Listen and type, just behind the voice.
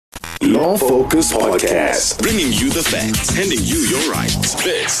Law Focus Podcast. Bringing you the facts, handing you your rights.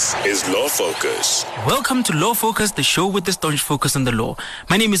 This is Law Focus. Welcome to Law Focus, the show with the staunch focus on the law.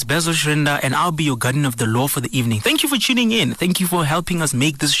 My name is Bezo Shrinda, and I'll be your guardian of the law for the evening. Thank you for tuning in. Thank you for helping us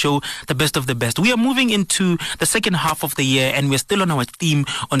make this show the best of the best. We are moving into the second half of the year, and we're still on our theme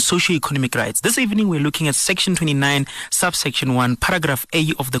on socio-economic rights. This evening, we're looking at Section 29, Subsection 1, Paragraph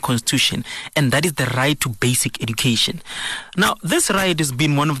A of the Constitution, and that is the right to basic education. Now, this right has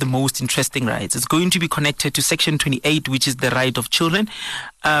been one of the most interesting rights. It's going to be connected to Section 28, which is the right of children.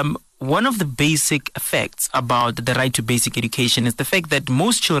 One of the basic facts about the right to basic education is the fact that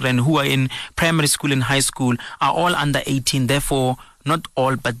most children who are in primary school and high school are all under 18, therefore not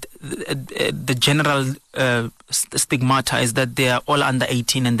all, but the general stigmata is that they are all under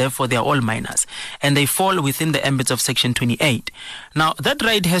 18 and therefore they are all minors, and they fall within the ambit of Section 28. Now, that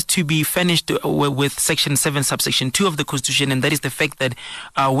right has to be furnished with Section 7, Subsection 2 of the Constitution, and that is the fact that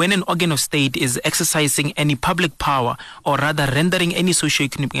when an organ of state is exercising any public power, or rather rendering any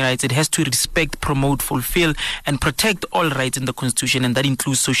socio-economic rights, it has to respect, promote, fulfill, and protect all rights in the Constitution, and that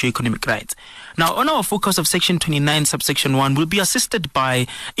includes socio-economic rights. Now, on our focus of Section 29, Subsection 1, we'll be assisted by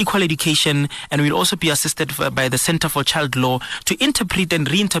Equal Education, and we'll also be assisted by the Center for Child Law to interpret and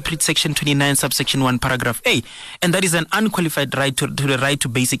reinterpret Section 29, Subsection 1, Paragraph A, and that is an unqualified right to the right to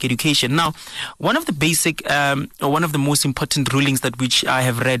basic education. Now, one of the basic, one of the most important rulings that which I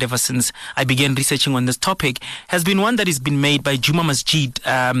have read ever since I began researching on this topic has been one that has been made by Juma Masjid,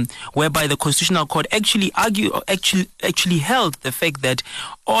 whereby the Constitutional Court actually held the fact that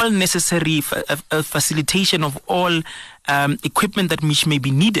all necessary facilitation of all equipment that which may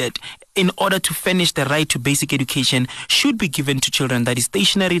be needed in order to furnish the right to basic education should be given to children. That is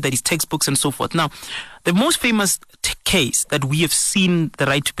stationery, that is textbooks, and so forth. Now, the most famous case that we have seen the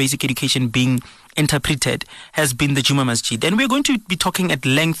right to basic education being interpreted has been the Juma Masjid, and we're going to be talking at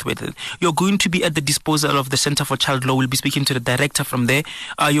length with it. You're going to be at the disposal of the Center for Child Law. We'll be speaking to the director from there.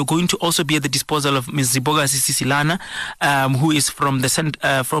 You're going to also be at the disposal of Ms. Ziboga Sisisilana, who is from the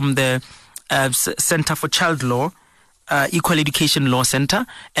Center for Child Law, Equal Education Law Center,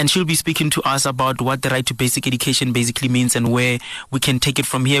 and she'll be speaking to us about what the right to basic education basically means and where we can take it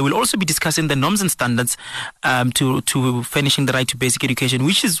from here. We'll also be discussing the norms and standards to finishing the right to basic education,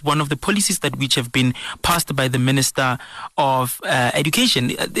 which is one of the policies that which have been passed by the Minister of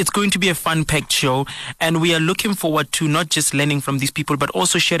Education. It's going to be a fun-packed show, and we are looking forward to not just learning from these people, but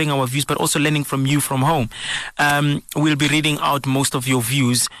also sharing our views, but also learning from you from home. We'll be reading out most of your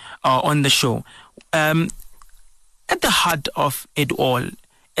views on the show. At the heart of it all,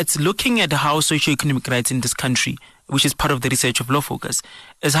 it's looking at how socio-economic rights in this country, which is part of the research of Law Focus,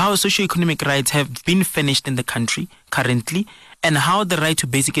 is how socio-economic rights have been finished in the country currently, and how the right to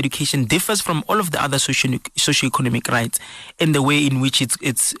basic education differs from all of the other socio-economic rights in the way in which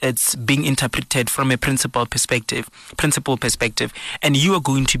it's being interpreted from a principal perspective. And you are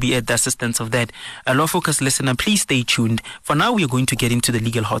going to be at the assistance of that. A Law Focus listener, please stay tuned. For now, we are going to get into the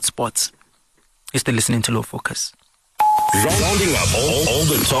legal hotspots. You're still listening to Law Focus. Rounding up all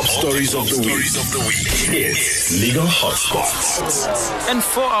the top stories of the week. It's Legal Hotspots. And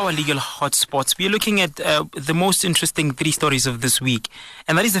for our legal hotspots, we are looking at the most interesting 3 stories of this week.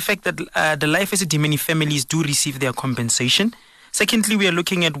 And that is the fact that the Life as a Dimini families do receive their compensation. Secondly, we are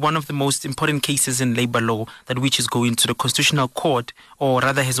looking at one of the most important cases in labor law, that which is going to the Constitutional Court, or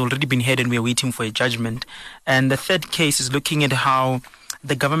rather has already been heard and we are waiting for a judgment. And the third case is looking at how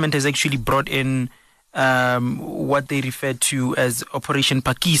the government has actually brought in what they refer to as Operation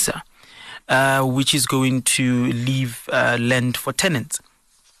Pakisa, which is going to leave land for tenants.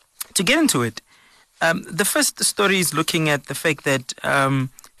 To get into it, the first story is looking at the fact that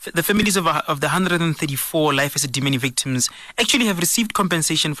the families of the 134 Life as a Dimini victims actually have received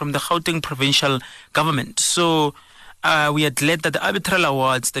compensation from the Gauteng provincial government. So we are glad that the arbitral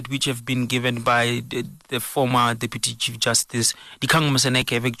awards that which have been given by the former Deputy Chief Justice Dikgang Moseneke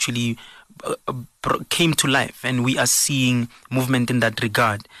have actually came to life, and we are seeing movement in that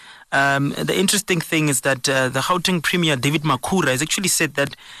regard. The interesting thing is that the Gauteng Premier David Makhura has actually said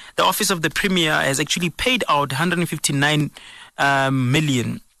that the Office of the Premier has actually paid out 159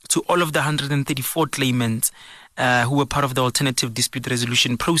 million to all of the 134 claimants who were part of the alternative dispute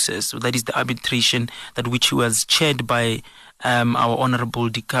resolution process. So that is the arbitration that which was chaired by our Honorable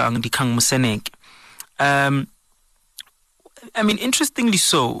Dikgang Moseneke. Interestingly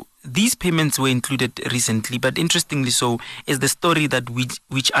so, these payments were included recently, but interestingly so is the story that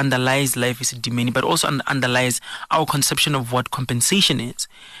which underlies Life is Esidimeni, but also underlies our conception of what compensation is.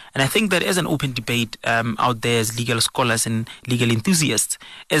 And I think there is an open debate out there as legal scholars and legal enthusiasts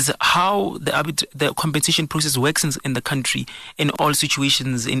is how the compensation process works in the country in all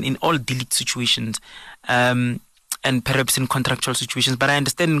situations, in all delicate situations. And perhaps in contractual situations, but I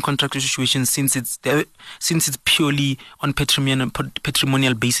understand in contractual situations, since it's purely on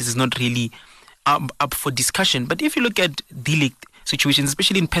patrimonial basis, it's not really up for discussion. But if you look at delict situations,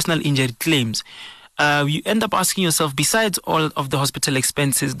 especially in personal injury claims, you end up asking yourself, besides all of the hospital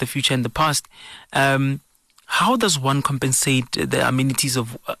expenses, the future and the past, how does one compensate the amenities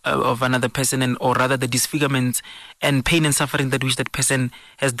of another person, or rather the disfigurement and pain and suffering that which that person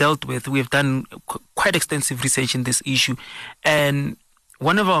has dealt with? We have done quite extensive research in this issue, and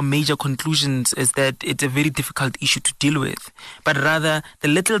one of our major conclusions is that it's a very difficult issue to deal with. But rather, the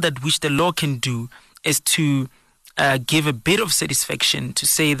little that which the law can do is to give a bit of satisfaction to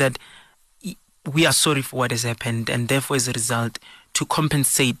say that we are sorry for what has happened, and therefore, as a result, to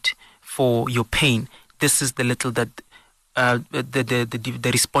compensate for your pain. This is the little that the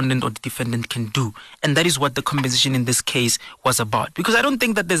respondent or the defendant can do. And that is what the compensation in this case was about. Because I don't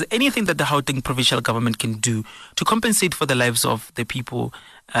think that there's anything that the Gauteng provincial government can do to compensate for the lives of the people,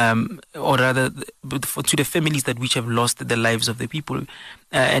 or rather to the families that which have lost the lives of the people.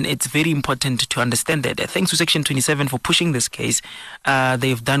 And it's very important to understand that. Thanks to Section 27 for pushing this case.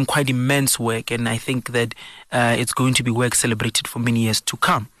 They've done quite immense work, and I think that it's going to be work celebrated for many years to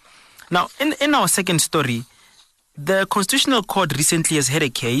come. Now, in our second story, the Constitutional Court recently has had a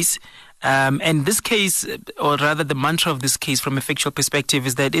case, and this case, or rather the mantra of this case from a factual perspective,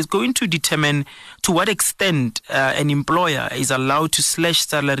 is that it's going to determine to what extent an employer is allowed to slash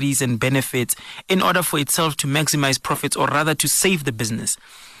salaries and benefits in order for itself to maximize profits, or rather to save the business.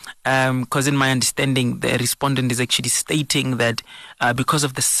 Because in my understanding, the respondent is actually stating that because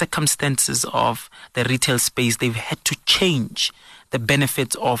of the circumstances of the retail space, they've had to change the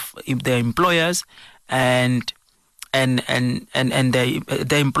benefits of their employers and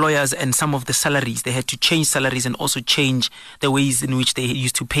the employers, and some of the salaries. They had to change salaries and also change the ways in which they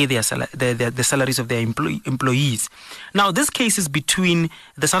used to pay the salaries of their employees. Now, this case is between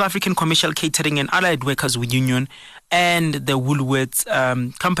the South African Commercial Catering and Allied Workers Union and the Woolworths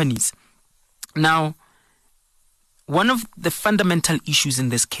companies. Now, one of the fundamental issues in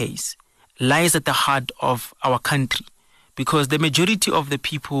this case lies at the heart of our country, because the majority of the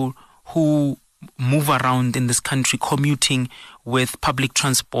people who move around in this country commuting with public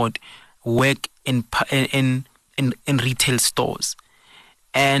transport work in retail stores.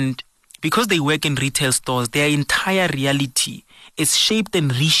 And because they work in retail stores, their entire reality is shaped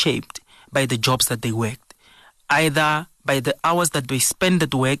and reshaped by the jobs that they worked, either by the hours that they spend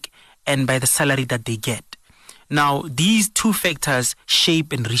at work and by the salary that they get. Now, these two factors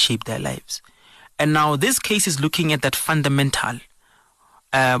shape and reshape their lives. And now this case is looking at that fundamental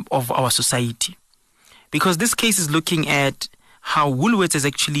of our society, because this case is looking at how Woolworths has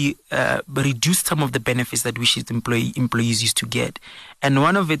actually reduced some of the benefits that which its employees used to get. And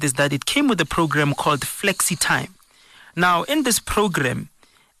one of it is that it came with a program called Flexi Time. Now, in this program,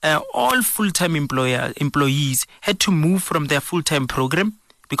 all full-time employees had to move from their full-time program,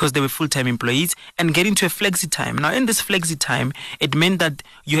 because they were full-time employees, and get into a flexi time. Now, in this flexi time, it meant that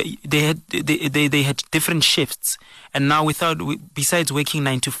they had different shifts, and now besides working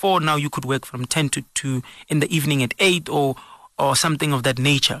 9 to 4, now you could work from 10 to 2 in the evening at 8 or something of that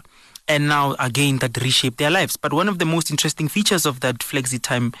nature. And now, again, that reshaped their lives. But one of the most interesting features of that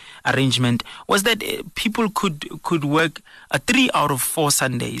flexi-time arrangement was that people could work 3 out of 4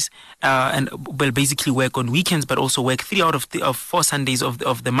 Sundays, and basically work on weekends, but also work 3 out of 4 Sundays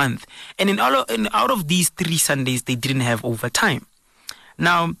of the month. And out of these 3 Sundays, they didn't have overtime.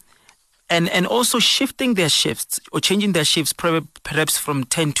 Now, and also shifting their shifts or changing their shifts perhaps from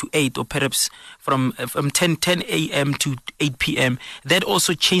 10 to 8, or perhaps from 10 a.m. to 8 p.m. That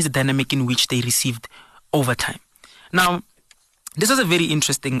also changed the dynamic in which they received overtime. Now, this is a very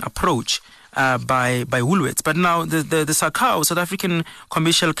interesting approach by Woolworths. But now the SACAO, South African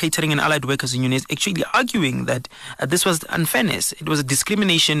Commercial Catering and Allied Workers Union, is actually arguing that this was unfairness. It was a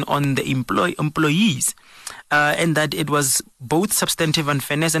discrimination on the employees. And that it was both substantive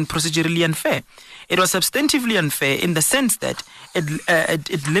unfairness and procedurally unfair. It was substantively unfair in the sense that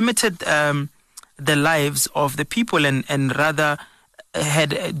it limited the lives of the people, and rather had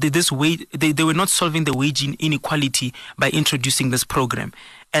this wage. They were not solving the wage inequality by introducing this program,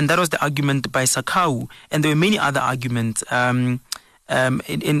 and that was the argument by SACAO. And there were many other arguments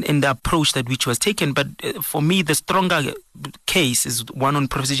in the approach that which was taken. But for me, the stronger case is one on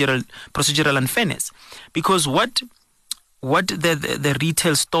procedural unfairness, because what the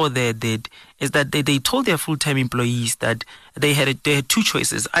retail store there did is that they told their full-time employees that they had two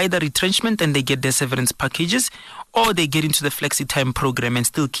choices: either retrenchment and they get their severance packages, or they get into the flexi-time program and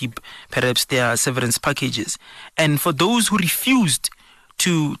still keep perhaps their severance packages. And for those who refused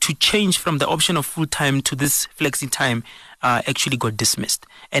to change from the option of full-time to this flexi-time, actually got dismissed.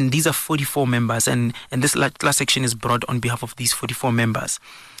 And these are 44 members, and this class action is brought on behalf of these 44 members.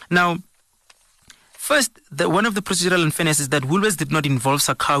 Now, first, one of the procedural unfairness is that Woolworths did not involve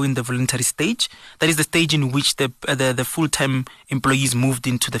SACAWU in the voluntary stage. That is the stage in which the full-time employees moved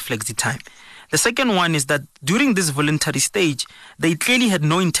into the flexi-time. The second one is that during this voluntary stage, they clearly had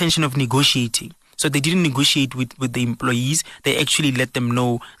no intention of negotiating. So they didn't negotiate with the employees. They actually let them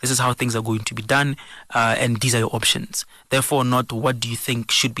know this is how things are going to be done, and these are your options. Therefore, not what do you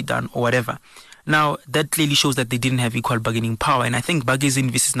think should be done or whatever. Now, that clearly shows that they didn't have equal bargaining power. And I think Bagazin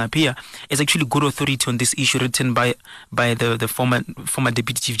vs. Napier is actually good authority on this issue, written by the former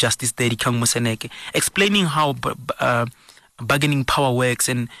Deputy Chief Justice, Kang Moseneke, explaining how bargaining power works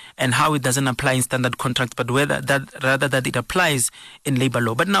and how it doesn't apply in standard contracts, but rather that it applies in labor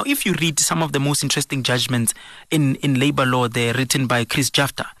law. But now, if you read some of the most interesting judgments in labor law, they're written by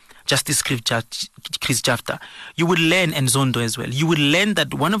Justice Chris Jafta, you would learn, and Zondo as well, you would learn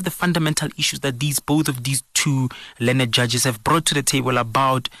that one of the fundamental issues that both of these two learned judges have brought to the table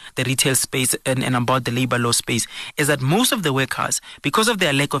about the retail space and about the labor law space is that most of the workers, because of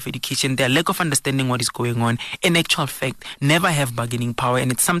their lack of education, their lack of understanding what is going on, in actual fact, never have bargaining power,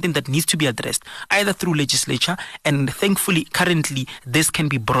 and it's something that needs to be addressed either through legislature, and thankfully, currently, this can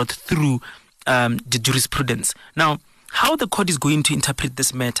be brought through the jurisprudence. Now, how the court is going to interpret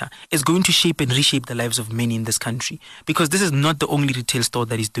this matter is going to shape and reshape the lives of many in this country, because this is not the only retail store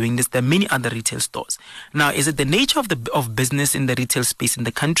that is doing this. There are many other retail stores. Now, is it the nature of business in the retail space in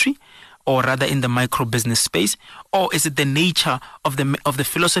the country, or rather in the micro business space, or is it the nature of the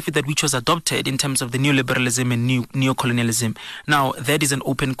philosophy that which was adopted in terms of the neoliberalism and neocolonialism? Now, that is an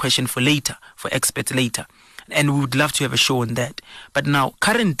open question for experts later, and we would love to have a show on that. But now,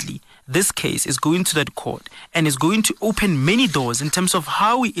 currently, this case is going to that court and is going to open many doors in terms of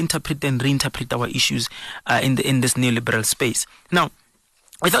how we interpret and reinterpret our issues in this neoliberal space. Now,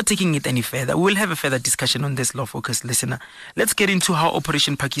 without taking it any further, we'll have a further discussion on this law-focused listener. Let's get into how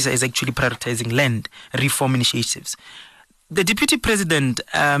Operation Phakisa is actually prioritizing land reform initiatives. The Deputy President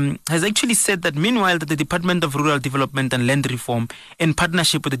has actually said that meanwhile that the Department of Rural Development and Land Reform, in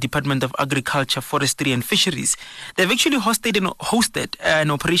partnership with the Department of Agriculture, Forestry and Fisheries, they've actually hosted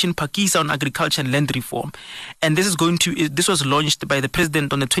an Operation Phakisa on agriculture and land reform. And this was launched by the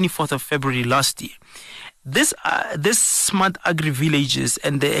President on the 24th of February last year. This smart agri-villages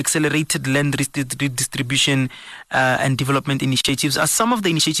and the accelerated land redistribution and development initiatives are some of the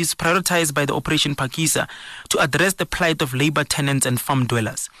initiatives prioritized by the Operation Phakisa to address the plight of labor tenants and farm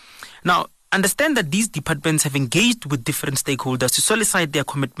dwellers. Now, understand that these departments have engaged with different stakeholders to solicit their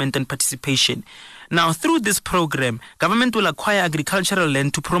commitment and participation. Now, through this program, government will acquire agricultural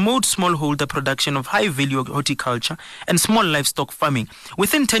land to promote smallholder production of high-value horticulture and small livestock farming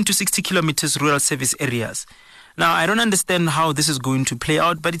within 10 to 60 kilometers rural service areas. Now, I don't understand how this is going to play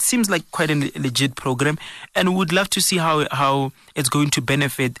out, but it seems like quite a legit program, and we would love to see how it's going to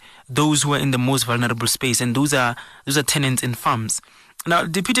benefit those who are in the most vulnerable space, and those are tenants in farms. Now, the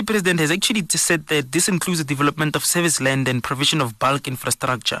Deputy President has actually said that this includes the development of service land and provision of bulk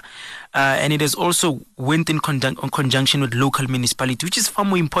infrastructure. And it has also went in conjunction with local municipality, which is far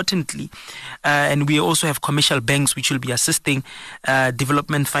more importantly. And we also have commercial banks which will be assisting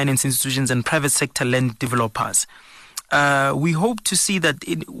development finance institutions and private sector land developers. We hope to see that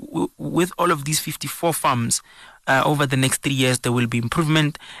with all of these 54 farms, over the next 3 years, there will be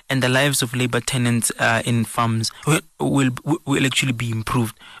improvement, and the lives of labor tenants in farms will actually be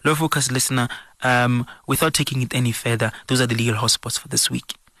improved. Law Focus listener, without taking it any further, those are the legal hotspots for this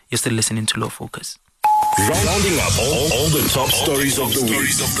week. You're still listening to Law Focus. Rounding up all the top stories of the week.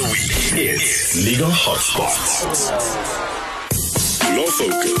 It's Legal Hotspots. Law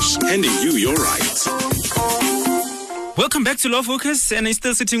Focus, handing you your rights. Welcome back to Law Focus, and I'm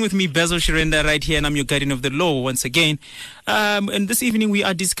still sitting with me, Bezo Shirenda, right here, and I'm your guardian of the law once again. And this evening we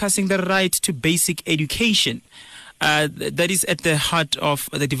are discussing the right to basic education. That is at the heart of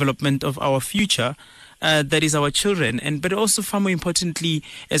the development of our future. That is our children, but also far more importantly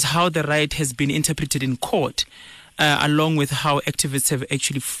is how the right has been interpreted in court, along with how activists have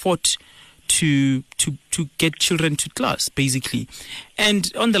actually fought to get children to class, basically.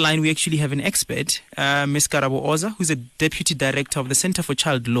 And on the line, we actually have an expert, Ms. Karabo Oza, who's a Deputy Director of the Center for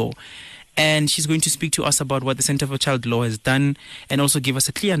Child Law. And she's going to speak to us about what the Center for Child Law has done and also give us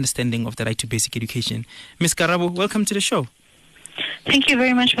a clear understanding of the right to basic education. Ms. Karabo, welcome to the show. Thank you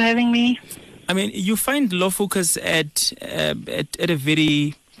very much for having me. I mean, you find Law Focus at a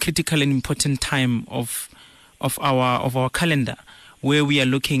very critical and important time of our calendar, where we are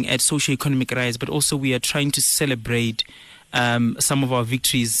looking at socio-economic rights, but also we are trying to celebrate some of our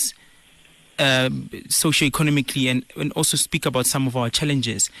victories socio-economically and also speak about some of our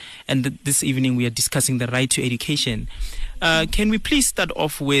challenges. And this evening we are discussing the right to education. Can we please start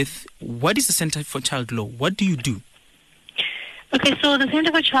off with, what is the Center for Child Law? What do you do? Okay, so the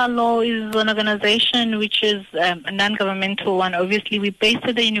Center for Child Law is an organization which is a non-governmental one. Obviously, we're based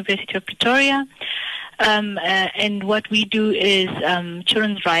at the University of Pretoria. And what we do is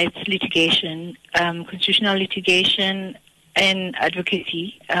children's rights litigation, constitutional litigation, and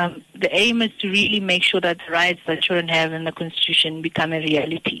advocacy. The aim is to really make sure that the rights that children have in the Constitution become a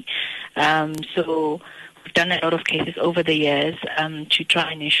reality. So we've done a lot of cases over the years to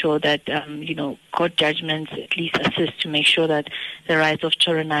try and ensure that, court judgments at least assist to make sure that the rights of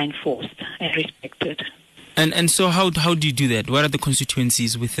children are enforced and respected. And so how do you do that? What are the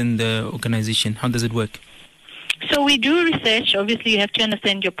constituencies within the organization? How does it work? So we do research. Obviously, you have to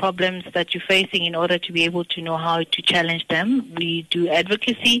understand your problems that you're facing in order to be able to know how to challenge them. We do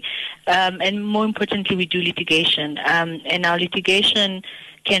advocacy, and more importantly, we do litigation. And our litigation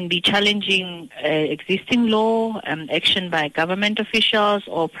can be challenging existing law, action by government officials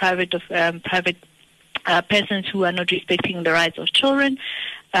or private persons who are not respecting the rights of children.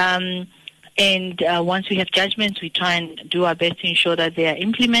 And once we have judgments, we try and do our best to ensure that they are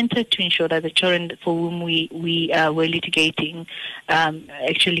implemented, to ensure that the children for whom we were litigating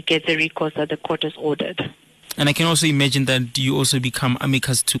actually get the recourse that the court has ordered. And I can also imagine that you also become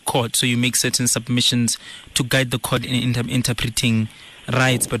amicus to court, so you make certain submissions to guide the court in interpreting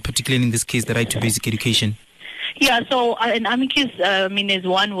rights, but particularly in this case, the right to basic education. Yeah, so an amicus, is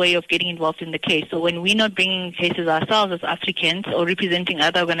one way of getting involved in the case. So when we're not bringing cases ourselves as Africans or representing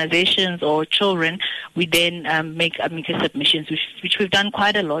other organizations or children, we then make amicus submissions, which we've done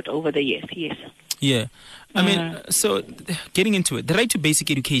quite a lot over the years, yes. Yeah. I mean, so getting into it, the right to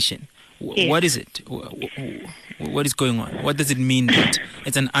basic education, yes. What is it? What is going on? What does it mean that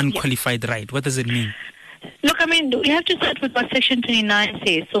it's an unqualified right? What does it mean? Look, we have to start with what Section 29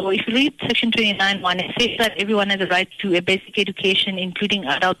 says. So if you read Section 29(1), it says that everyone has a right to a basic education, including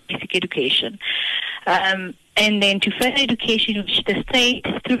adult basic education. And then to further education, which the state,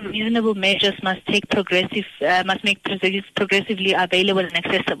 through reasonable measures, must make progressively available and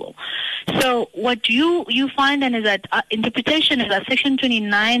accessible. So what you find then is that interpretation is that Section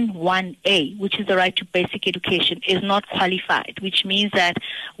 29(1)(a), which is the right to basic education, is not qualified, which means that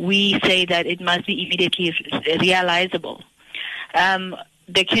we say that it must be immediately realizable.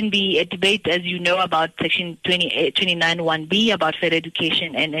 There can be a debate, as you know, about Section 29(1)(b) about further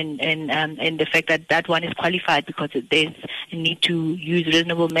education and the fact that one is qualified because there's a need to use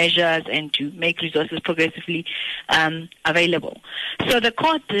reasonable measures and to make resources progressively available. So the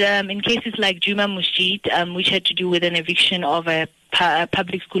court, in cases like Juma Masjid, which had to do with an eviction of a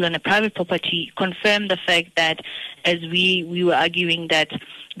public school on a private property, confirmed the fact that, as we were arguing, that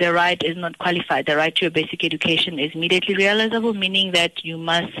the right is not qualified. The right to a basic education is immediately realizable, meaning that you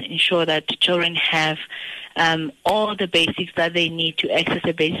must ensure that children have all the basics that they need to access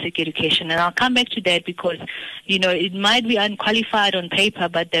a basic education. And I'll come back to that because, it might be unqualified on paper,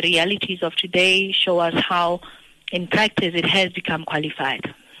 but the realities of today show us how, in practice, it has become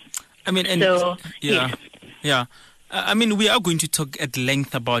qualified. Yeah. We are going to talk at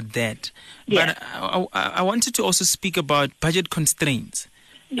length about that. Yeah. But I wanted to also speak about budget constraints.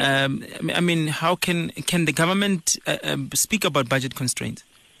 Yeah. How can the government speak about budget constraints?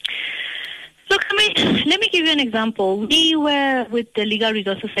 Look, let me give you an example. We were with the Legal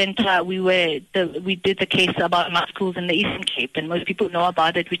Resources Center. We did the case about mud schools in the Eastern Cape, and most people know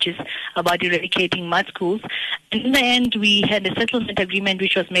about it, which is about eradicating mud schools. And in the end, we had a settlement agreement,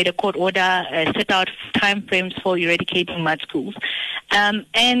 which was made a court order, set out time frames for eradicating mud schools.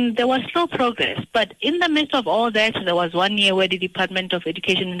 And there was slow progress. But in the midst of all that, there was 1 year where the Department of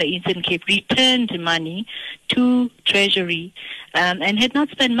Education in the Eastern Cape returned money to Treasury and had not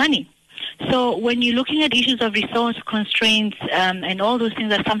spent money. So when you're looking at issues of resource constraints and all those things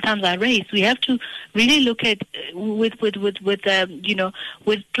that sometimes are raised, we have to really look at with closer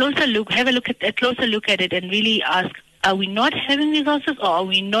look, have a closer look at it and really ask: are we not having resources, or are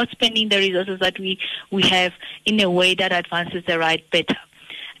we not spending the resources that we have in a way that advances the right better?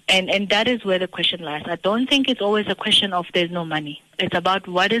 And that is where the question lies. I don't think it's always a question of there's no money. It's about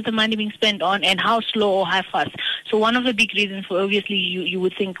what is the money being spent on and how slow or how fast. So one of the big reasons for, obviously, you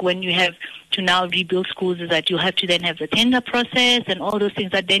would think when you have to now rebuild schools is that you have to then have the tender process and all those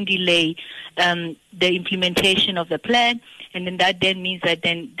things that then delay the implementation of the plan. And then that then means that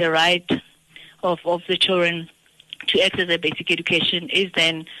then the right of the children to access their basic education is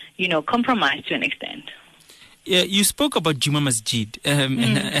then, compromised to an extent. Yeah, you spoke about Juma Masjid.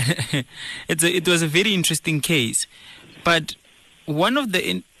 It was a very interesting case. But one of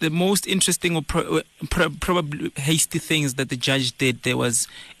the most interesting or probably hasty things that the judge did there was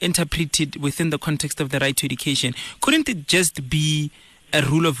interpreted within the context of the right to education. Couldn't it just be a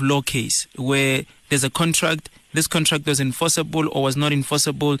rule of law case where there's a contract, this contract was enforceable or was not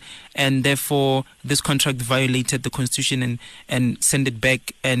enforceable, and therefore this contract violated the Constitution and send it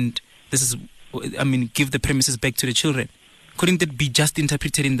back, and give the premises back to the children? Couldn't it be just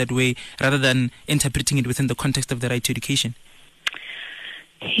interpreted in that way rather than interpreting it within the context of the right to education?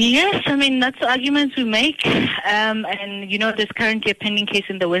 Yes, that's the arguments we make. And, there's currently a pending case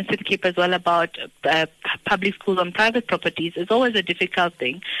in the Winston Cape as well about public schools on private properties. It's always a difficult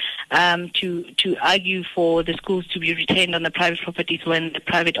thing to argue for the schools to be retained on the private properties when the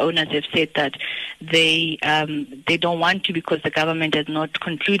private owners have said that they don't want to because the government has not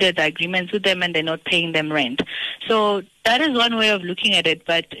concluded the agreements with them and they're not paying them rent. So that is one way of looking at it,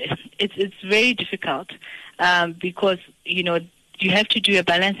 but it's very difficult because, you have to do a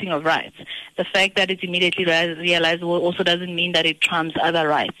balancing of rights. The fact that it's immediately realizable also doesn't mean that it trumps other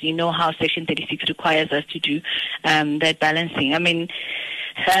rights. You know how Section 36 requires us to do that balancing.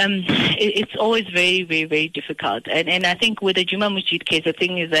 It's always very, very, very difficult. And I think with the Juma Masjid case, the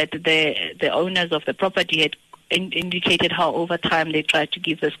thing is that the owners of the property had indicated how over time they tried to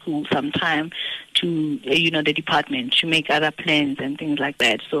give the school some time to, the department to make other plans and things like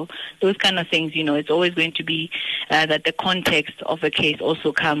that. So those kind of things, it's always going to be that the context of a case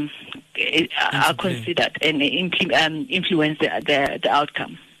also are considered and influence the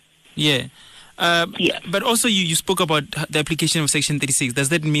outcome. Yeah. But also you spoke about the application of Section 36. Does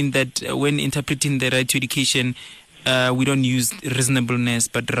that mean that when interpreting the right to education, we don't use reasonableness,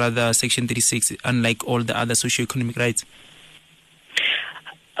 but rather Section 36, unlike all the other socioeconomic rights?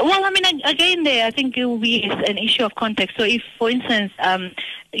 Well, again, I think it will be an issue of context. So if, for instance,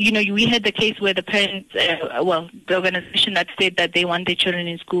 we had the case where the parents, the organization that said that they want their children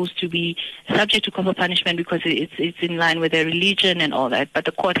in schools to be subject to corporal punishment because it's in line with their religion and all that, but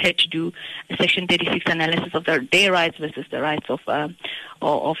the court had to do a Section 36 analysis of their rights versus the rights of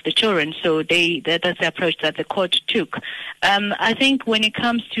the children. So that's the approach that the court took. I think when it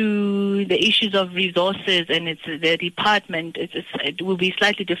comes to the issues of resources and it's the department, it will be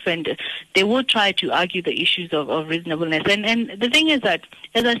slightly different. They will try to argue the issues of reasonableness. And the thing is that,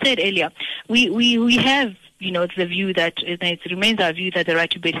 as I said earlier, we have, the view that it remains our view that the right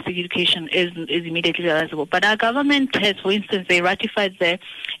to basic education is immediately realizable. But our government has, for instance, they ratified the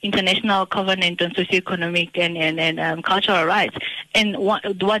International Covenant on Socioeconomic and Cultural Rights. And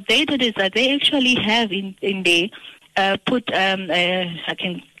what they did is that they actually have in there put, I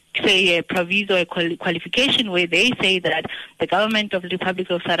can say, a proviso, a qualification where they say that the government of the Republic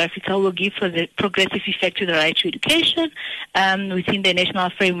of South Africa will give progressive effect to the right to education within the national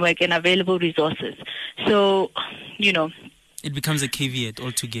framework and available resources. So, it becomes a caveat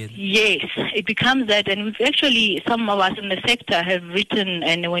altogether. Yes, it becomes that. And we've actually, some of us in the sector have written,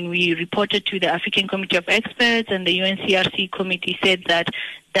 and when we reported to the African Committee of Experts and the UNCRC committee said that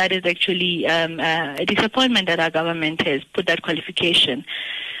is actually a disappointment that our government has put that qualification.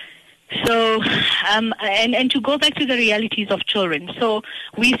 So, and to go back to the realities of children. So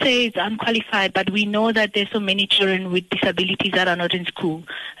we say it's unqualified, but we know that there's so many children with disabilities that are not in school.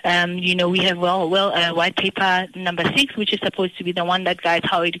 We have white paper number 6, which is supposed to be the one that guides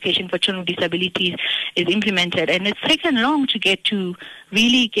how education for children with disabilities is implemented. And it's taken long to get to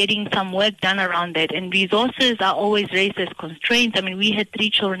really getting some work done around that. And resources are always raised as constraints. We had 3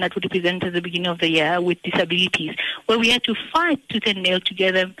 children that were presented at the beginning of the year with disabilities, where we had to fight tooth and nail to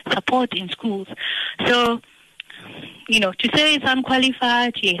get them support in schools. So, to say it's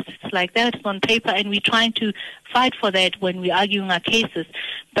unqualified, yes, it's like that, it's on paper, and we're trying to fight for that when we're arguing our cases.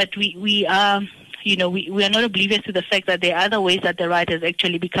 But we are, we are not oblivious to the fact that there are other ways that the right has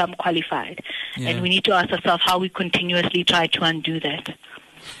actually become qualified. Yeah. And we need to ask ourselves how we continuously try to undo that.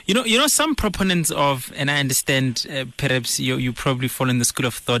 Some proponents of, and I understand perhaps you probably fall in the school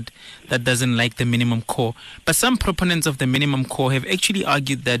of thought that doesn't like the minimum core, but some proponents of the minimum core have actually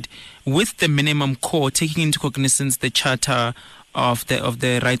argued that with the minimum core, taking into cognizance the Charter of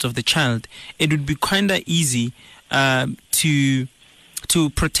the rights of the child, it would be kind of easy to to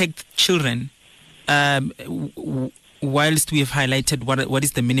protect children, whilst we have highlighted what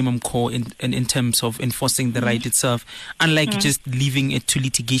is the minimum core in terms of enforcing the right itself, unlike just leaving it to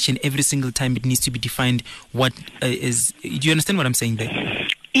litigation every single time it needs to be defined what is. Do you understand what I'm saying there?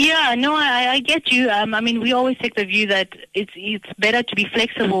 Yeah, no, I get you. I mean, we always take the view that it's better to be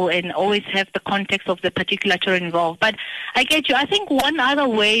flexible and always have the context of the particular children involved. But I get you. I think one other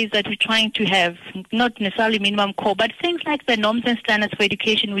way is that we're trying to have not necessarily minimum core, but things like the norms and standards for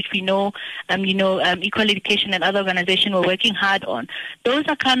education, which we know, Equal Education and other organizations were working hard on. Those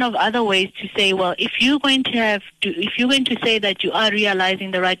are kind of other ways to say, well, if you're going to say that you are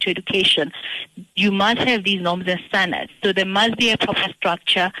realizing the right to education, you must have these norms and standards. So there must be a proper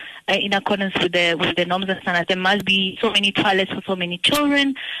structure in accordance with the norms and standards. There must be so many toilets for so many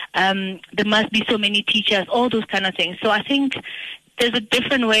children. There must be so many teachers, all those kind of things. So I think there's a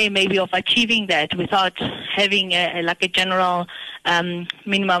different way maybe of achieving that without having a general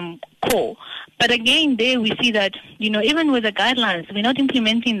minimum core. But again, there we see that, even with the guidelines, we're not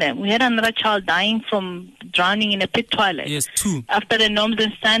implementing them. We had another child dying from drowning in a pit toilet. Yes, 2. After the norms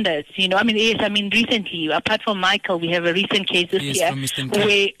and standards, recently, apart from Michael, we have a recent case this year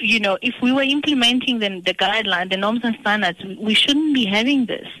where, if we were implementing the guideline, the norms and standards, we shouldn't be having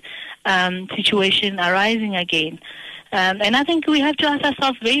this situation arising again. And I think we have to ask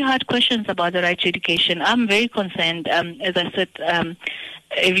ourselves very hard questions about the right to education. I'm very concerned, as I said,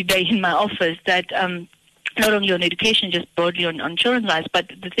 every day in my office, that not only on education, just broadly on children's lives, but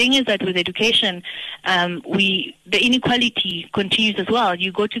the thing is that with education, the inequality continues as well.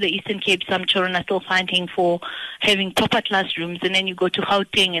 You go to the Eastern Cape, some children are still fighting for having proper classrooms, and then you go to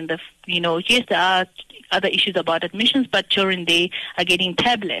Gauteng, and yes, there are other issues about admissions, but children, they are getting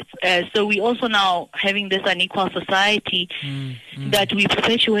tablets. So we also now having this unequal society that we're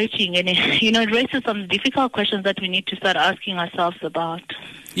perpetuating, and it raises some difficult questions that we need to start asking ourselves about.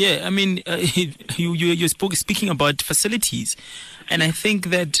 Yeah, I mean, you're speaking about facilities, and I think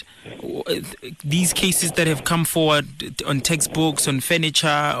that these cases that have come forward on textbooks, on furniture,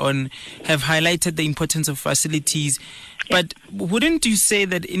 have highlighted the importance of facilities. But wouldn't you say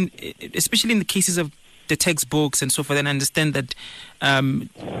that, especially in the cases of the textbooks and so forth, and I understand that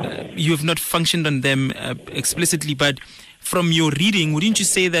you have not functioned on them explicitly, but from your reading, wouldn't you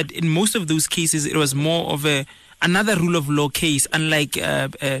say that in most of those cases it was more of another rule of law case, unlike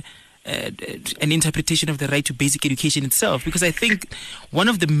an interpretation of the right to basic education itself? Because I think one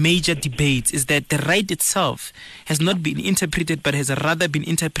of the major debates is that the right itself has not been interpreted, but has rather been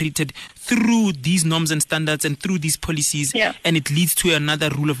interpreted through these norms and standards and through these policies, and it leads to another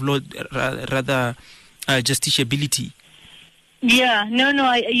rule of law, rather justiciability. Yeah,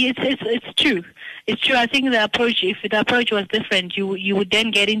 it's true. It's true. I think if the approach was different, you would then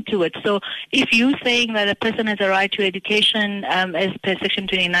get into it. So if you're saying that a person has a right to education as per Section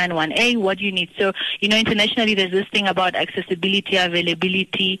 29(1)(a), what do you need? So, internationally there's this thing about accessibility,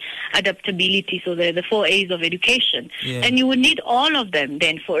 availability, adaptability. So the 4 A's of education. Yeah. And you would need all of them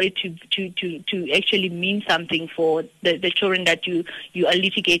then for it to actually mean something for the children that you are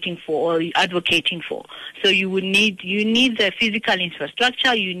litigating for or advocating for. So you need the physical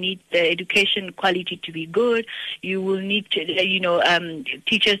infrastructure, you need the education quality to be good, you will need to,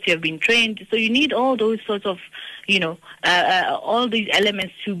 teachers to have been trained. So you need all those sorts of, all these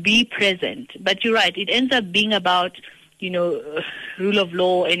elements to be present. But you're right, it ends up being about, rule of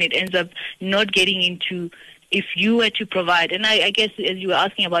law, and it ends up not getting into, if you were to provide, and I guess as you were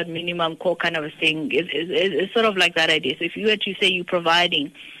asking about minimum core kind of a thing, it's sort of like that idea. So if you were to say you're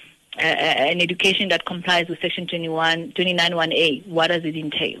providing an education that complies with Section 29(1)(a), what does it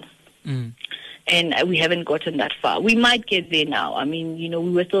entail? And we haven't gotten that far. We might get there now. I mean,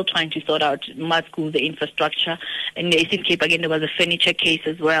 we were still trying to sort out mud schools, the infrastructure. In the Eastern Cape, again, there was a furniture case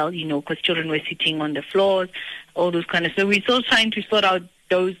as well, because children were sitting on the floors, all those kind of. So we're still trying to sort out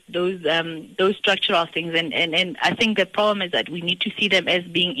those structural things. And I think the problem is that we need to see them as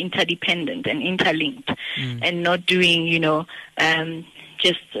being interdependent and interlinked, and not doing,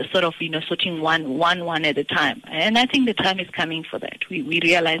 just sort of, sorting one at a time. And I think the time is coming for that. We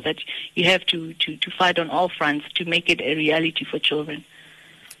realize that you have to fight on all fronts to make it a reality for children.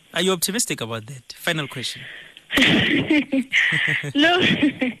 Are you optimistic about that? Final question. Look,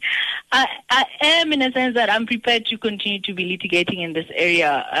 I am, in a sense that I'm prepared to continue to be litigating in this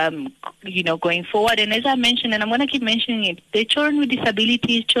area, going forward. And as I mentioned, and I'm going to keep mentioning it, the children with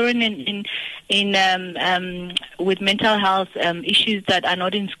disabilities, children with mental health issues that are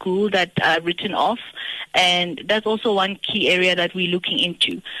not in school, that are written off, and that's also one key area that we're looking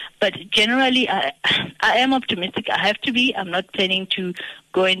into. But generally, I am optimistic. I have to be. I'm not planning to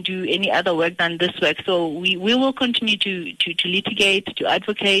go and do any other work than this work. So we will continue to litigate, to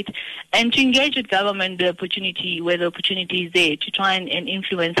advocate, and to engage with government where the opportunity is there to try and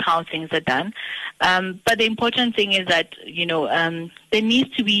influence how things are done. But the important thing is that, there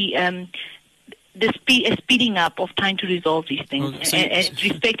needs to be a speeding up of time to resolve these things, and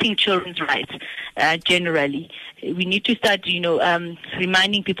respecting children's rights generally. We need to start,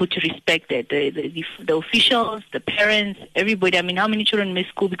 reminding people to respect it. The officials, the parents, everybody. I mean, how many children miss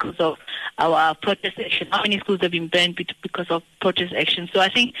school because of our protest action? How many schools have been burned because of protest action? So I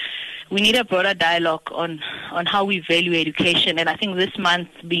think we need a broader dialogue on how we value education. And I think this month,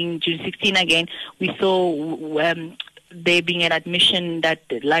 being June 16 again, we saw there being an admission that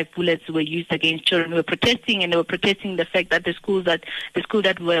live bullets were used against children who were protesting, and they were protesting the fact that the school that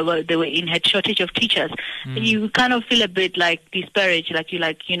they were in had shortage of teachers. And you kind of feel a bit like disparaged, but at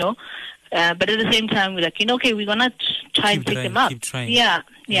the same time, we're like, okay, we're gonna try and pick them up. Keep trying. Yeah.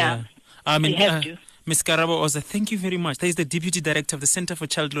 I mean, we have to. Ms. Karabo Oza, thank you very much. That is the Deputy Director of the Center for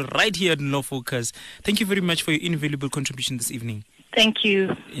Child Law right here at Law Focus. Thank you very much for your invaluable contribution this evening. Thank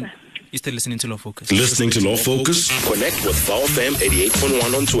you. You're still listening to Law Focus. Listening to Law Focus? Connect with VowFM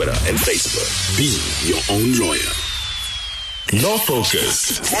 88.1 on Twitter and Facebook. Be your own lawyer. Law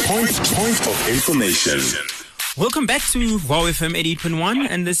Focus. Point of information. Welcome back to Wow FM 88.1,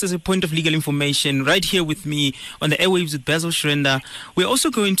 and this is a point of legal information right here with me on the airwaves with Basil Shrenda. We're also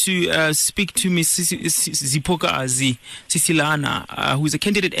going to speak to Ms. Zipoka Azi Sisilana, who is a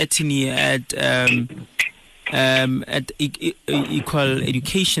candidate attorney at Equal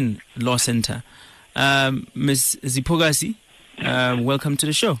Education Law Center. Ms. Zipoka Azi, welcome to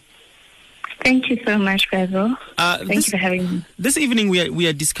the show. Thank you so much, Basil. Thank you for having me. This evening we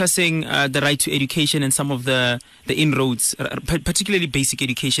are discussing the right to education and some of the inroads, particularly basic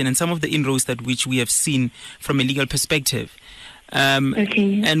education, and some of the inroads that which we have seen from a legal perspective.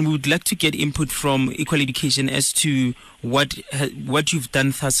 Okay. And we would like to get input from Equal Education as to what you've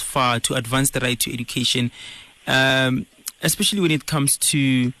done thus far to advance the right to education, especially when it comes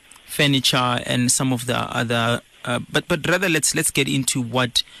to furniture and some of the other. But rather, let's get into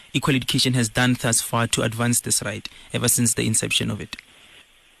what Equal Education has done thus far to advance this right ever since the inception of it.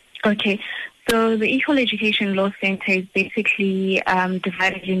 Okay, so the Equal Education Law Center is basically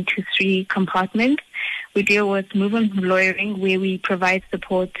divided into 3 compartments. We deal with movement lawyering, where we provide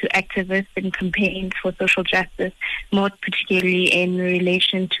support to activists and campaigns for social justice, more particularly in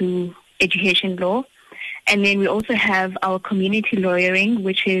relation to education law. And then we also have our community lawyering,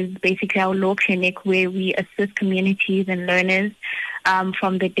 which is basically our law clinic, where we assist communities and learners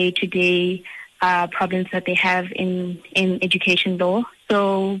from the day-to-day problems that they have in education law.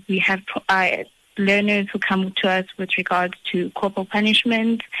 So we have learners who come to us with regards to corporal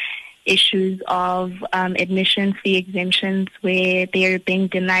punishment, issues of admission fee exemptions, where they're being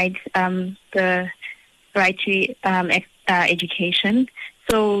denied the right to education.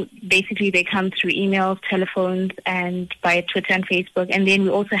 So basically they come through emails, telephones, and via Twitter and Facebook. And then we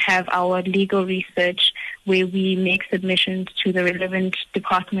also have our legal research, where we make submissions to the relevant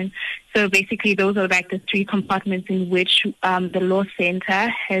department. So basically those are like the 3 compartments in which the Law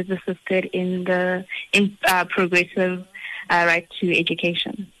Center has assisted in progressive right to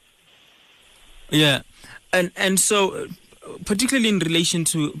education. Yeah. And so particularly in relation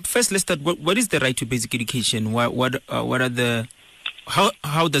to, first let's start, what is the right to basic education? What are the...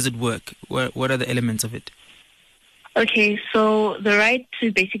 How does it work? What are the elements of it? Okay, so the right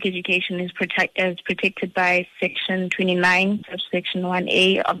to basic education is protected by Section 29, Subsection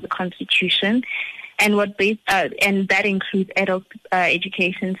 1A of the Constitution, and and that includes adult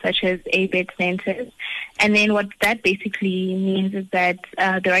education, such as ABED centers. And then what that basically means is that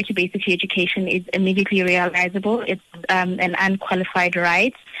the right to basic education is immediately realizable. It's an unqualified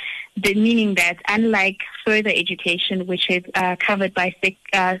right. Meaning that unlike further education, which is covered by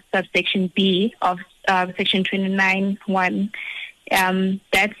subsection B of Section 29(1),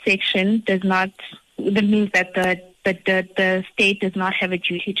 that section does not. That means that the state does not have a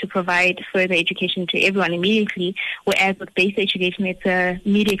duty to provide further education to everyone immediately, whereas with basic education, it's a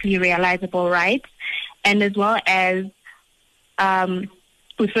immediately realizable right, and as well as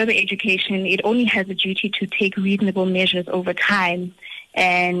with further education, it only has a duty to take reasonable measures over time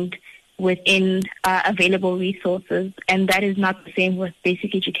and within available resources, and that is not the same with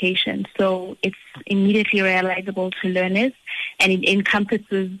basic education. So it's immediately realizable to learners, and it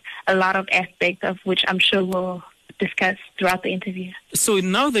encompasses a lot of aspects of which I'm sure we'll discuss throughout the interview. So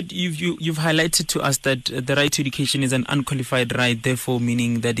now that you've highlighted to us that the right to education is an unqualified right, therefore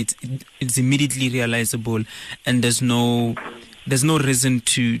meaning that it's immediately realizable, and there's no reason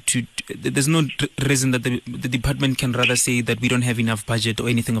to there's no reason that the department can rather say that we don't have enough budget or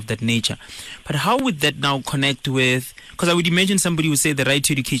anything of that nature. But how would that now connect with, because I would imagine somebody would say the right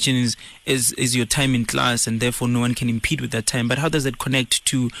to education is your time in class and therefore no one can impede with that time. But how does that connect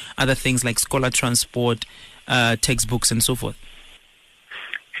to other things like scholar transport, textbooks and so forth?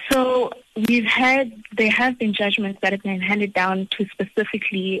 So there have been judgments that have been handed down to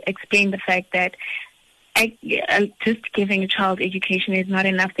specifically explain the fact that just giving a child education is not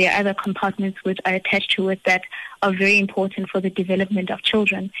enough. There are other compartments which are attached to it that are very important for the development of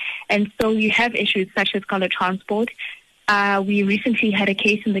children. And so you have issues such as scholar transport. We recently had a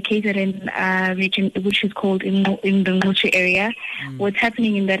case in the KZN region, which is called in the Ngutshe area. What's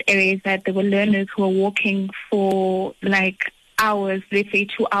happening in that area is that there were learners who were walking for like hours, let's say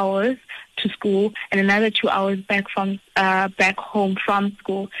 2 hours to school and another 2 hours back home from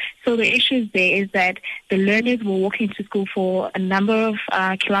school. So the issue there is that the learners were walking to school for a number of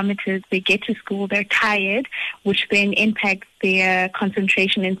kilometers. They get to school, they're tired, which then impacts their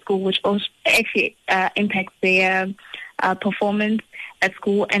concentration in school, which also actually impacts their performance at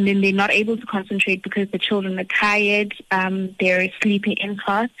school, and then they're not able to concentrate because the children are tired, they're sleeping in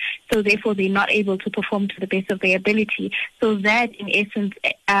class, so therefore they're not able to perform to the best of their ability. So that, in essence,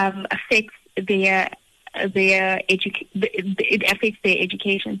 affects their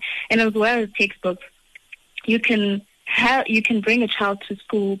education. And as well as textbooks, you can bring a child to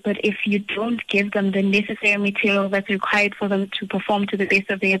school, but if you don't give them the necessary material that's required for them to perform to the best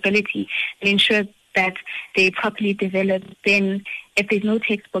of their ability and ensure that they properly develop, then if there's no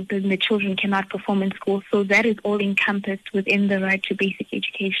textbook, then the children cannot perform in school. So that is all encompassed within the right to basic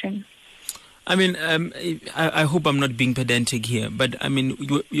education. I mean, I hope I'm not being pedantic here, but I mean,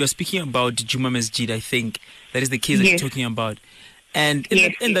 you're speaking about Juma Masjid, I think. That is the case that you're talking about. And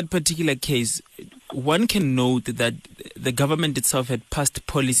in that particular case, one can note that the government itself had passed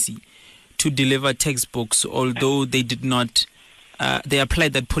policy to deliver textbooks, although they did not, they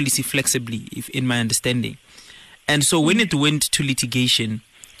applied that policy flexibly, in my understanding. And so when it went to litigation,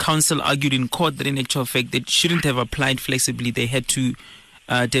 counsel argued in court that in actual fact they shouldn't have applied flexibly. They had to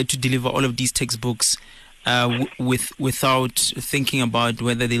deliver all of these textbooks without thinking about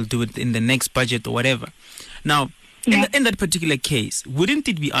whether they'll do it in the next budget or whatever. Now, in that particular case, wouldn't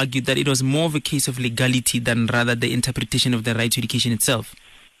it be argued that it was more of a case of legality than rather the interpretation of the right to education itself?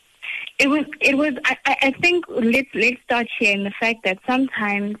 It was. I think let's start here in the fact that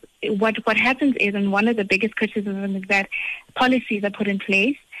sometimes what happens is, and one of the biggest criticisms is that policies are put in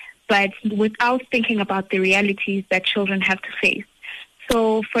place, but without thinking about the realities that children have to face.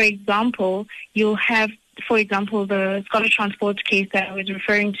 So, for example, you'll have, the scholar transport case that I was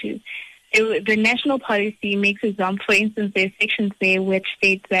referring to. The national policy makes examples. For instance, there's sections there which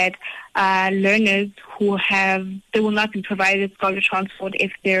states that learners they will not be provided scholar transport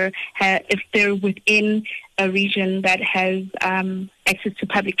if they're within a region that has access to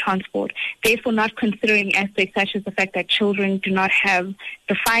public transport. Therefore, not considering aspects such as the fact that children do not have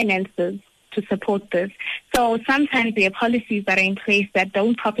the finances to support this. So sometimes there are policies that are in place that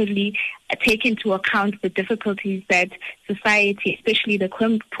don't properly take into account the difficulties that society, especially the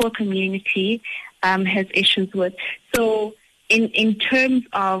poor community, has issues with. So in terms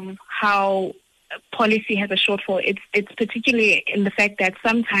of how policy has a shortfall, it's particularly in the fact that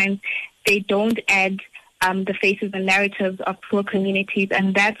sometimes they don't add the faces and narratives of poor communities,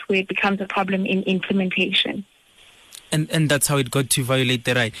 and that's where it becomes a problem in implementation. And that's how it got to violate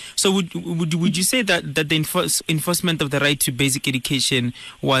the right. So would you say that the enforcement of the right to basic education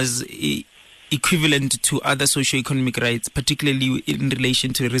was equivalent to other socio-economic rights, particularly in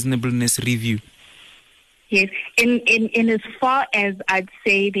relation to reasonableness review? Yes, in as far as I'd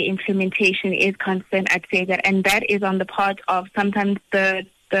say the implementation is concerned, I'd say that, and that is on the part of sometimes the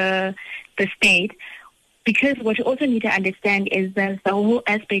state. Because what you also need to understand is that the whole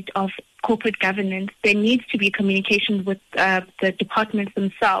aspect of corporate governance, there needs to be communication with the departments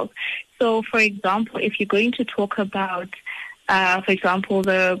themselves. So, for example, if you're going to talk about, for example,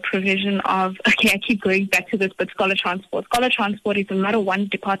 the provision of, I keep going back to this, but scholar transport. Scholar transport is not a one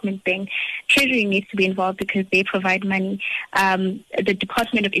department thing. Treasury needs to be involved because they provide money. The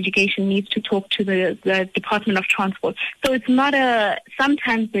Department of Education needs to talk to the Department of Transport. So it's not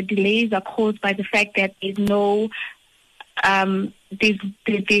sometimes the delays are caused by the fact that there's no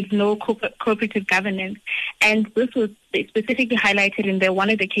cooperative governance, and this was specifically highlighted in one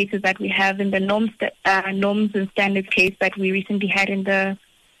of the cases that we have in the norms and standards case that we recently had in the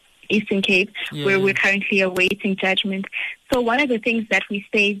Eastern Cape, where we're currently awaiting judgment. So one of the things that we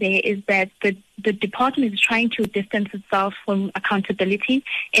say there is that the department is trying to distance itself from accountability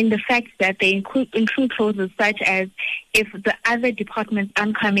in the fact that they include clauses such as, if the other departments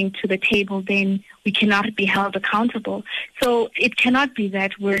aren't coming to the table, then we cannot be held accountable. So it cannot be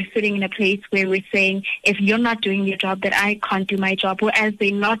that we're sitting in a place where we're saying, if you're not doing your job, then I can't do my job, whereas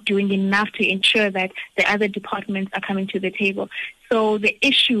they're not doing enough to ensure that the other departments are coming to the table. So the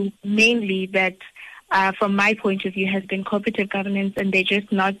issue mainly that from my point of view, has been cooperative governance, and they're just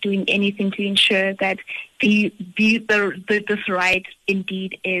not doing anything to ensure that this right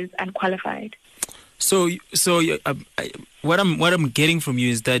indeed is unqualified. So what I'm getting from you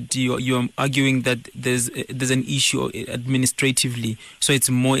is that you're arguing that there's an issue administratively, so it's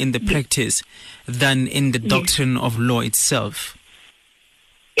more in the practice than in the doctrine of law itself.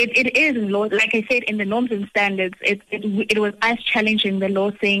 It is in law. Like I said, in the norms and standards, it was us challenging the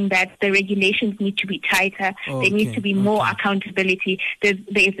law, saying that the regulations need to be tighter. There needs to be more accountability. There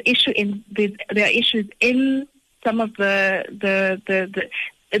are issues in some of the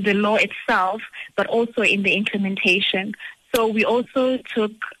law itself, but also in the implementation. So we also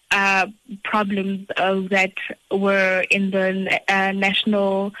took problems that were in the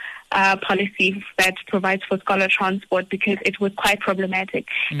national policy that provides for scholar transport, because it was quite problematic.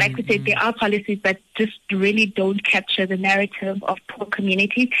 Like we said, there are policies that just really don't capture the narrative of poor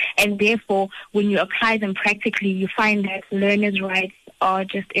communities, and therefore when you apply them practically, you find that learners' rights are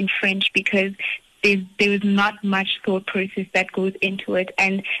just infringed because there is not much thought process that goes into it,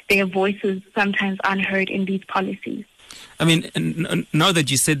 and their voices sometimes aren't heard in these policies. I mean, now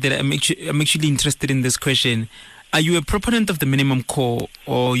that you said that, I'm actually interested in this question. Are you a proponent of the minimum core,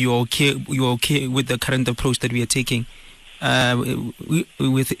 or you're okay with the current approach that we are taking in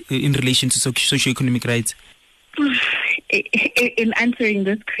relation to socioeconomic rights? In answering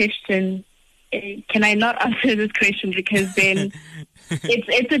this question, can I not answer this question, because then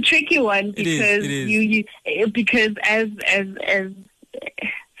it's a tricky one, because because as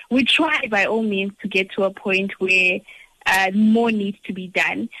we try by all means to get to a point where more needs to be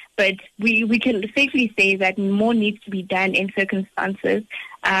done, but we can safely say that more needs to be done in circumstances.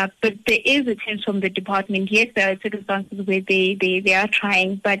 But there is attempt from the department. Yes, there are circumstances where they are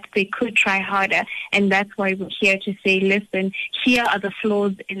trying, but they could try harder, and that's why we're here to say, listen, here are the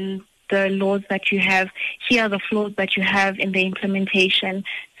flaws in the laws that you have. Here are the flaws that you have in the implementation.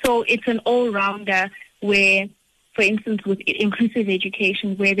 So it's an all-rounder where, for instance, with inclusive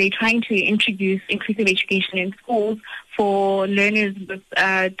education, where they're trying to introduce inclusive education in schools for learners with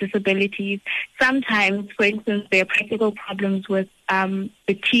disabilities. Sometimes, for instance, there are practical problems with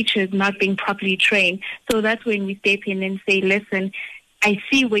the teachers not being properly trained. So that's when we step in and say, listen, I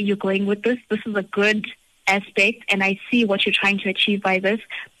see where you're going with this. This is a good aspect, and I see what you're trying to achieve by this,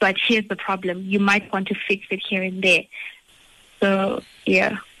 but here's the problem. You might want to fix it here and there. So,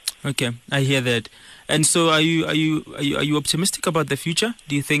 yeah. Okay, I hear that. And so, are you optimistic about the future?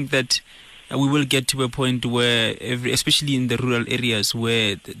 Do you think that we will get to a point where, especially in the rural areas,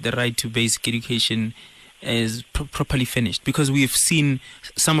 where the right to basic education is properly finished? Because we've seen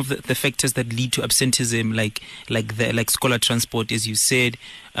some of the factors that lead to absenteeism, like scholar transport, as you said,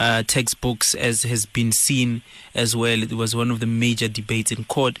 textbooks, as has been seen as well. It was one of the major debates in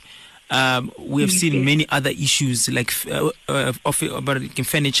court. We have seen many other issues like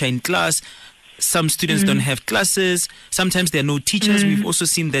furniture in class. Some students don't have classes. Sometimes there are no teachers. We've also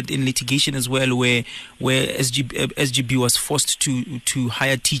seen that in litigation as well, where SGB was forced to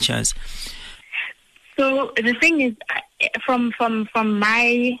hire teachers. So the thing is, from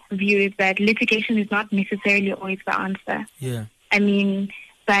my view, is that litigation is not necessarily always the answer. Yeah. I mean,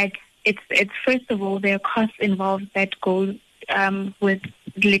 but it's first of all, there are costs involved that go with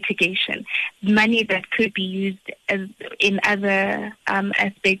litigation, money that could be used in other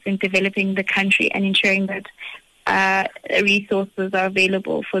aspects in developing the country and ensuring that resources are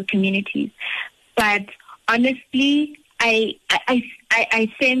available for communities. But honestly, I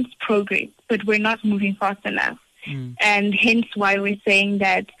sense progress, but we're not moving fast enough. And hence why we're saying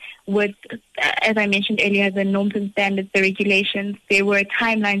that with, as I mentioned earlier, the norms and standards, the regulations, there were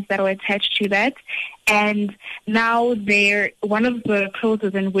timelines that were attached to that. And now one of the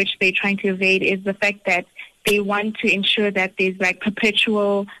clauses in which they're trying to evade is the fact that they want to ensure that there's like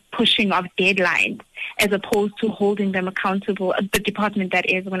perpetual pushing of deadlines, as opposed to holding them accountable. The department, that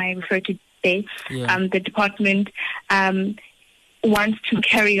is, when I refer to they, the department wants to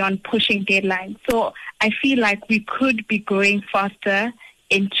carry on pushing deadlines. So I feel like we could be going faster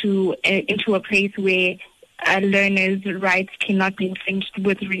into a place where learners' rights cannot be infringed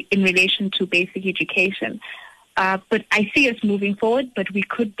in relation to basic education. but I see us moving forward, but we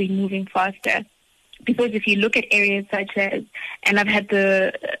could be moving faster. Because if you look at areas such as, and I've had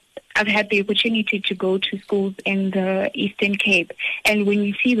the opportunity to go to schools in the Eastern Cape, and when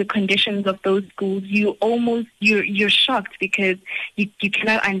you see the conditions of those schools, you're shocked because you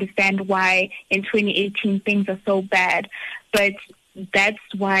cannot understand why in 2018 things are so bad. But that's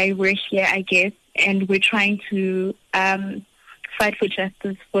why we're here, I guess, and we're trying to fight for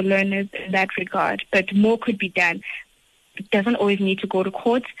justice for learners in that regard. But more could be done. It doesn't always need to go to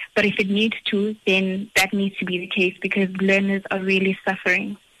court, but if it needs to, then that needs to be the case because learners are really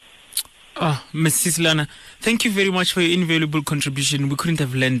suffering. Ms. Sisilana, thank you very much for your invaluable contribution. We couldn't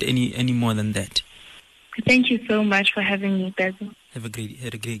have learned any more than that. Thank you so much for having me, Basil. Have a great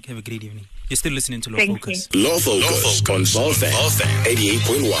evening. You're still listening to Law Thank Focus. you. Law Focus on Volfam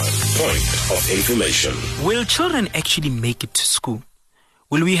 88.1. Point of information. Will children actually make it to school?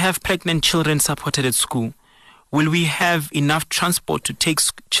 Will we have pregnant children supported at school? Will we have enough transport to take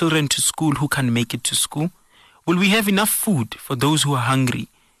children to school who can make it to school? Will we have enough food for those who are hungry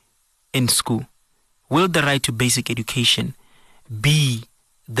in school? Will the right to basic education be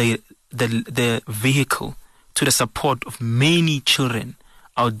the vehicle to the support of many children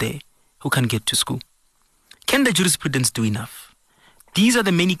out there who can get to school? Can the jurisprudence do enough? These are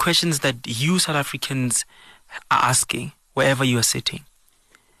the many questions that you South Africans are asking wherever you are sitting.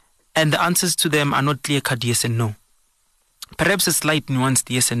 And the answers to them are not clear-cut yes and no. Perhaps a slight nuanced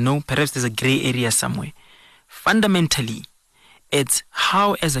yes and no. Perhaps there's a grey area somewhere. Fundamentally, it's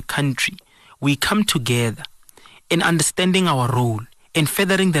how as a country we come together in understanding our role in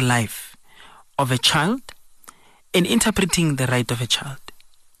furthering the life of a child, in interpreting the right of a child.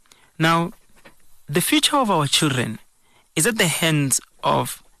 Now, the future of our children is at the hands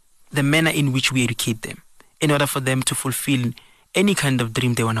of the manner in which we educate them in order for them to fulfill any kind of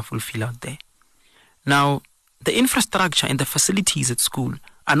dream they want to fulfill out there. Now, the infrastructure and the facilities at school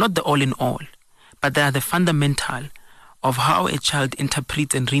are not the all in all, but they are the fundamental of how a child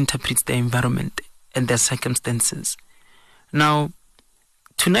interprets and reinterprets their environment and their circumstances. Now,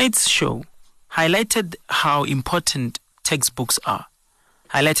 tonight's show highlighted how important textbooks are,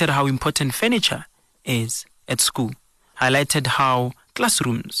 highlighted how important furniture is at school, highlighted how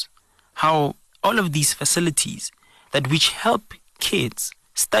classrooms, how all of these facilities that which help kids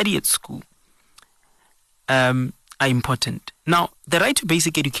study at school are important. Now, the right to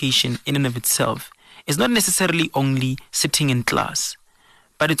basic education in and of itself is not necessarily only sitting in class,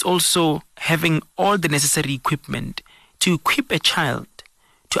 but it's also having all the necessary equipment to equip a child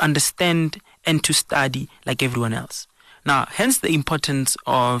to understand and to study like everyone else. Now, hence the importance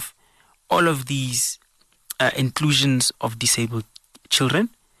of all of these inclusions of disabled children,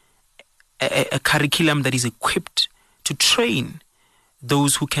 a curriculum that is equipped to train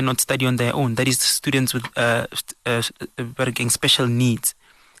those who cannot study on their own, that is students with special needs,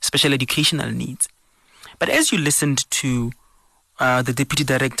 special educational needs. But as you listened to the Deputy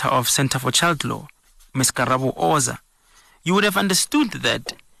Director of Center for Child Law, Ms. Karabo Oza, you would have understood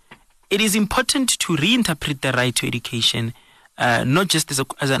that it is important to reinterpret the right to education, not just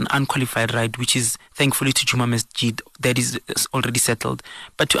as an unqualified right, which is thankfully to Juma Masjid, that is already settled,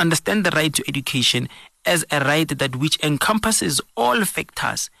 but to understand the right to education as a right that which encompasses all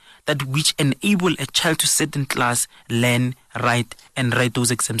factors that which enable a child to sit in class, learn, write, and write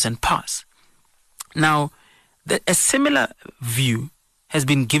those exams and pass. Now, a similar view has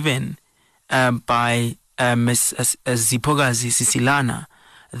been given by Ms. Zipogazi Sisilana,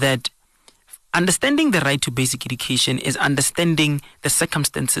 that understanding the right to basic education is understanding the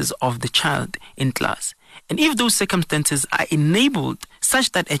circumstances of the child in class. And if those circumstances are enabled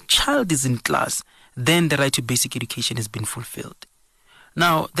such that a child is in class, then the right to basic education has been fulfilled.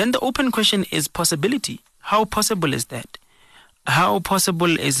 Now, then the open question is possibility. How possible is that? How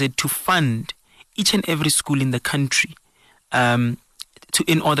possible is it to fund each and every school in the country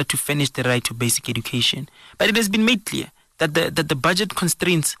in order to finish the right to basic education? But it has been made clear that the budget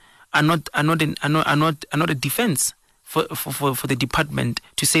constraints are not a defense for the department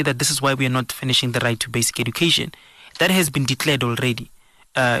to say that this is why we are not finishing the right to basic education. That has been declared already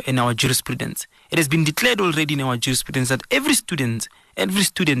in our jurisprudence. It has been declared already in our jurisprudence that every student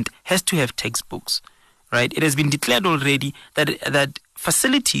has to have textbooks, right? It has been declared already that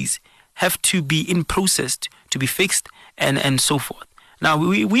facilities have to be in process to be fixed and so forth. Now,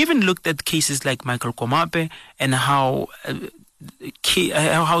 we even looked at cases like Michael Komape and how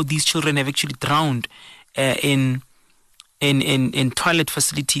these children have actually drowned in toilet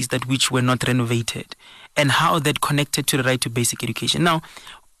facilities that which were not renovated, and how that connected to the right to basic education. Now,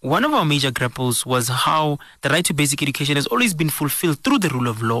 one of our major grapples was how the right to basic education has always been fulfilled through the rule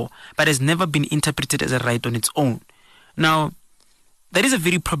of law, but has never been interpreted as a right on its own. Now, that is a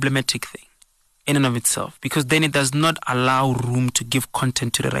very problematic thing in and of itself, because then it does not allow room to give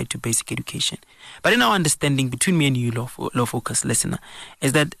content to the right to basic education. But in our understanding, between me and you, law focus listener,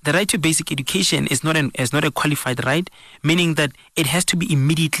 is that the right to basic education is not a qualified right, meaning that it has to be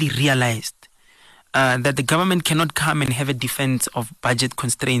immediately realized. That the government cannot come and have a defense of budget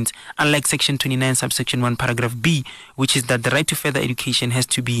constraints, unlike Section 29, subsection 1, paragraph B, which is that the right to further education has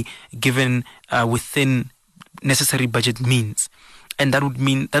to be given within necessary budget means. And that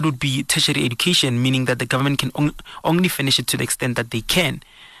would be tertiary education, meaning that the government can only finish it to the extent that they can.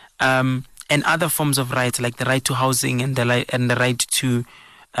 And other forms of rights, like the right to housing and the right to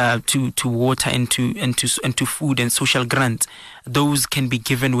water and to food and social grants, those can be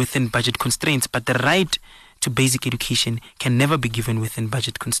given within budget constraints, but the right to basic education can never be given within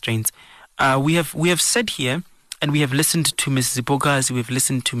budget constraints. We have sat here and we have listened to Ms. Zipokas, we have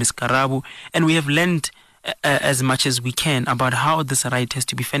listened to Ms. Karabo, and we have learned as much as we can about how this right has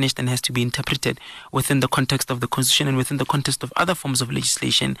to be finished and has to be interpreted within the context of the Constitution and within the context of other forms of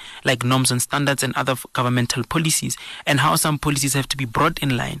legislation like norms and standards and other governmental policies, and how some policies have to be brought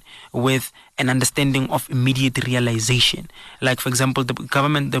in line with an understanding of immediate realization. Like, for example,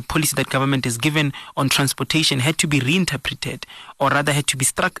 the policy that government is given on transportation had to be reinterpreted, or rather had to be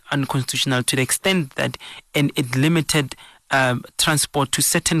struck unconstitutional to the extent that it limited transport to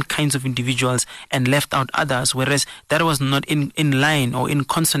certain kinds of individuals and left out others, whereas that was not in line or in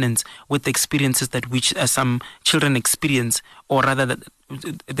consonance with the experiences that which some children experience, or rather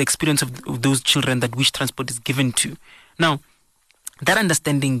the experience of those children that which transport is given to. Now, that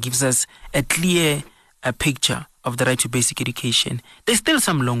understanding gives us a clear picture of the right to basic education. There's still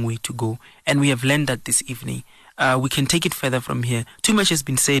some long way to go, and we have learned that this evening. We can take it further from here. Too much has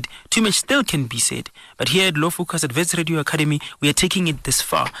been said. Too much still can be said. But here at Law Focus at Wits Radio Academy, we are taking it this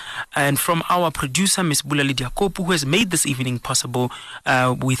far. And from our producer, Ms. Bulali Diakopu, who has made this evening possible,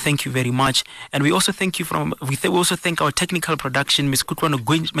 we thank you very much. And we also thank you we also thank our technical production, Mr.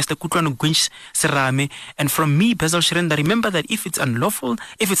 Kutlwano Gwinch Serame. And from me, Basil Shirenda, remember that if it's unlawful,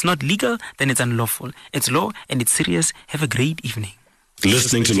 if it's not legal, then it's unlawful. It's law and it's serious. Have a great evening.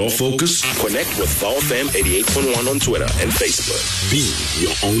 Listening to Law Focus? Connect with ValFam 88.1 on Twitter and Facebook. Be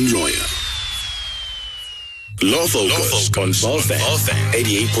your own lawyer. Law Focus on ValFam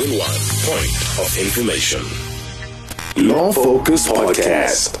 88.1. Point of information. Law Focus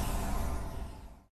Podcast.